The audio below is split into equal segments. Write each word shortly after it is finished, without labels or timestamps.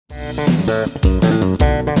Hello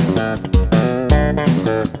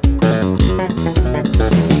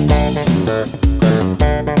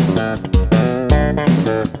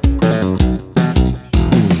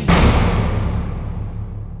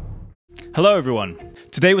everyone!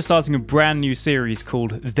 Today we're starting a brand new series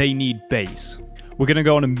called They Need Bass. We're going to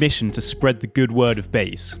go on a mission to spread the good word of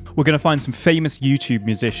bass. We're going to find some famous YouTube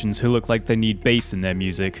musicians who look like they need bass in their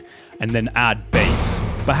music, and then add bass.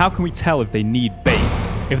 But how can we tell if they need bass?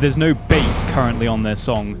 If there's no bass currently on their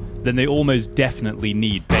song, then they almost definitely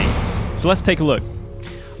need bass. So let's take a look.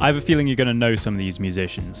 I have a feeling you're going to know some of these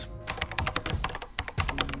musicians.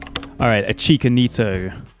 Alright,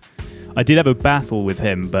 Ichika. I did have a battle with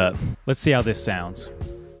him, but let's see how this sounds.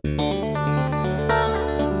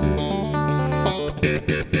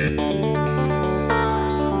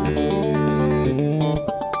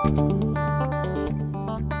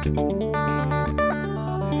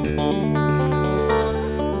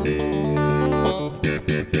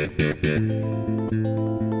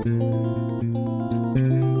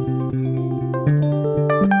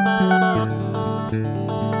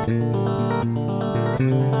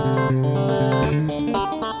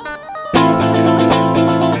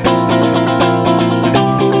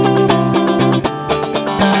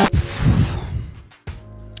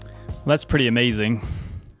 That's pretty amazing.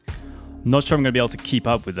 I'm not sure I'm going to be able to keep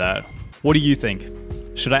up with that. What do you think?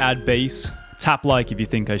 Should I add bass? Tap like if you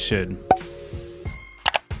think I should.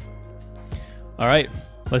 Alright,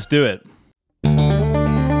 let's do it.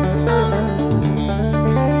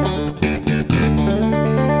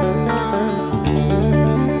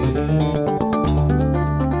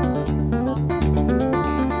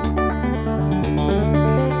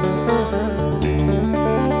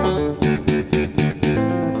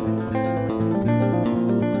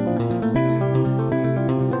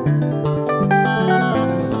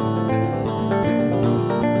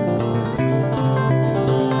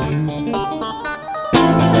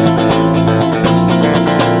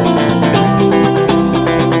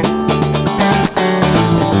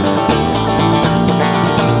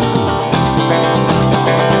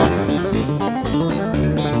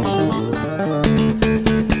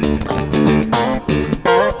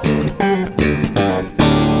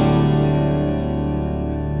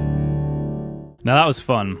 Now that was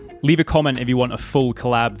fun. Leave a comment if you want a full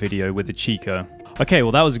collab video with Ichika. Okay,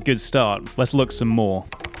 well that was a good start. Let's look some more.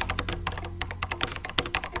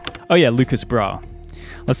 Oh yeah, Brar.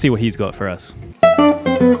 Let's see what he's got for us.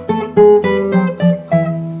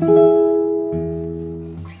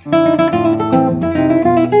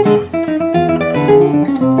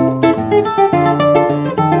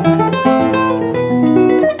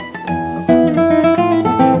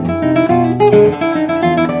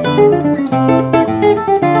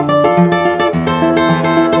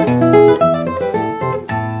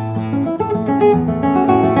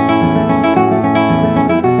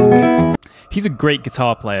 He's a great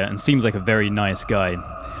guitar player and seems like a very nice guy.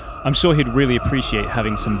 I'm sure he'd really appreciate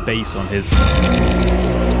having some bass on his...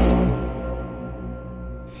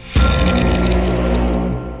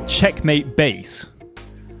 Checkmate bass.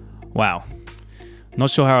 Wow.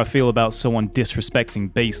 Not sure how I feel about someone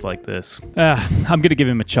disrespecting bass like this. I'm gonna give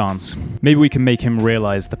him a chance. Maybe we can make him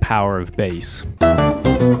realize the power of bass.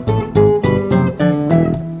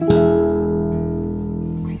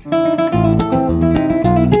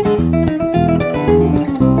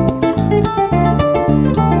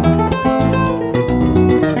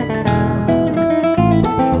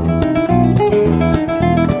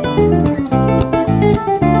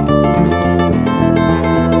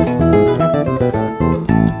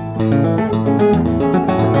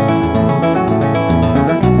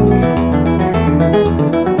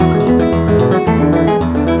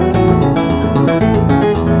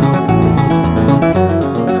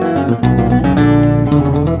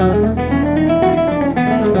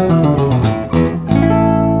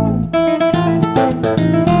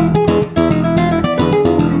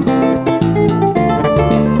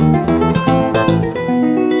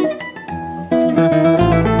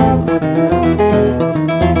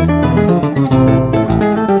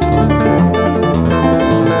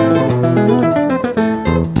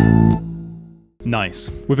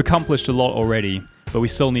 Nice. We've accomplished a lot already, but we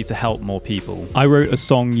still need to help more people. I wrote a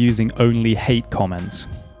song using only hate comments.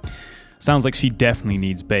 Sounds like she definitely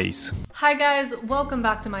needs bass. Hi guys, welcome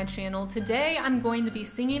back to my channel. Today I'm going to be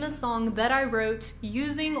singing a song that I wrote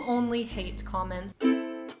using only hate comments.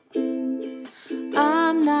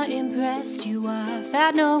 I'm not impressed, you are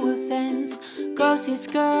fat, no offense.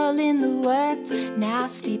 Grossest girl in the world,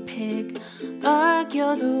 nasty pig. Ugh,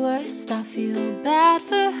 you're the worst, I feel bad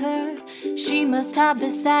for her. She must have the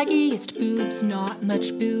saggiest boobs, not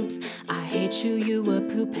much boobs. I hate you, you a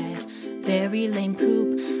poop head, very lame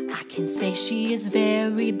poop. I can say she is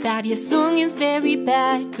very bad, your song is very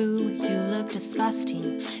bad, boo. You look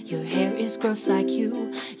disgusting, your hair is gross like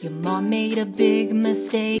you. Your mom made a big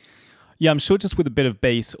mistake. Yeah, I'm sure just with a bit of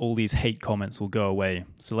bass, all these hate comments will go away.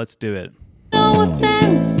 So let's do it. No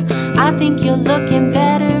offense, I think you're looking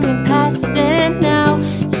better in past than now.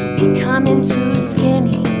 You becoming too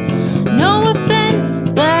skinny. No offense,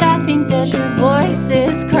 but I think that your voice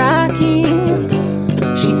is cracking.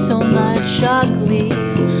 She's so much ugly.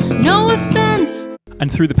 No offense.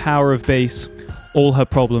 And through the power of bass, all her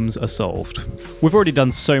problems are solved. We've already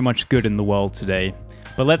done so much good in the world today,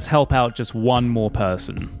 but let's help out just one more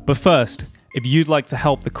person. But first, if you'd like to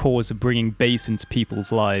help the cause of bringing bass into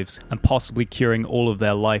people's lives and possibly curing all of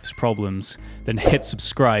their life's problems, then hit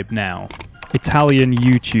subscribe now. Italian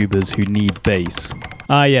YouTubers who need bass.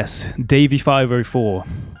 Ah yes, Davie504.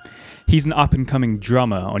 He's an up-and-coming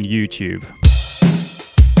drummer on YouTube.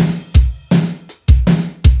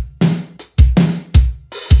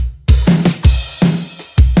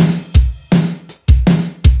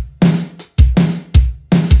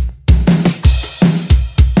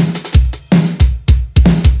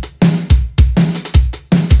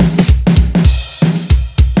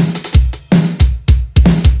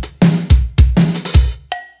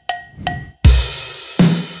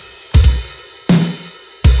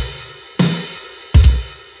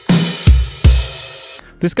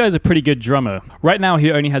 This guy's a pretty good drummer. Right now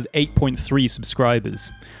he only has 8.3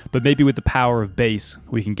 subscribers, but maybe with the power of bass,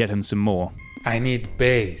 we can get him some more. I need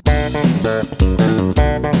bass.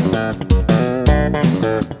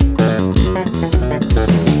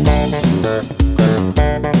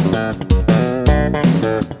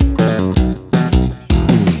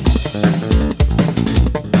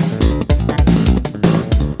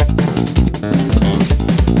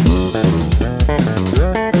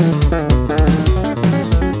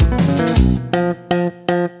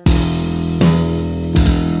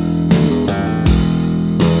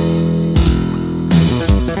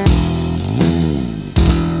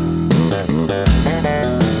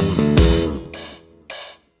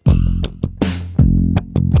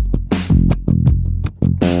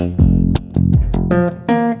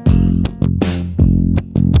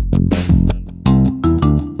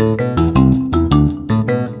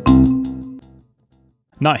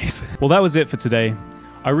 Nice. Well, that was it for today.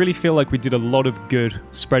 I really feel like we did a lot of good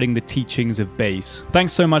spreading the teachings of bass.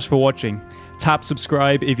 Thanks so much for watching. Tap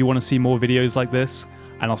subscribe if you want to see more videos like this,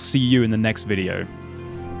 and I'll see you in the next video.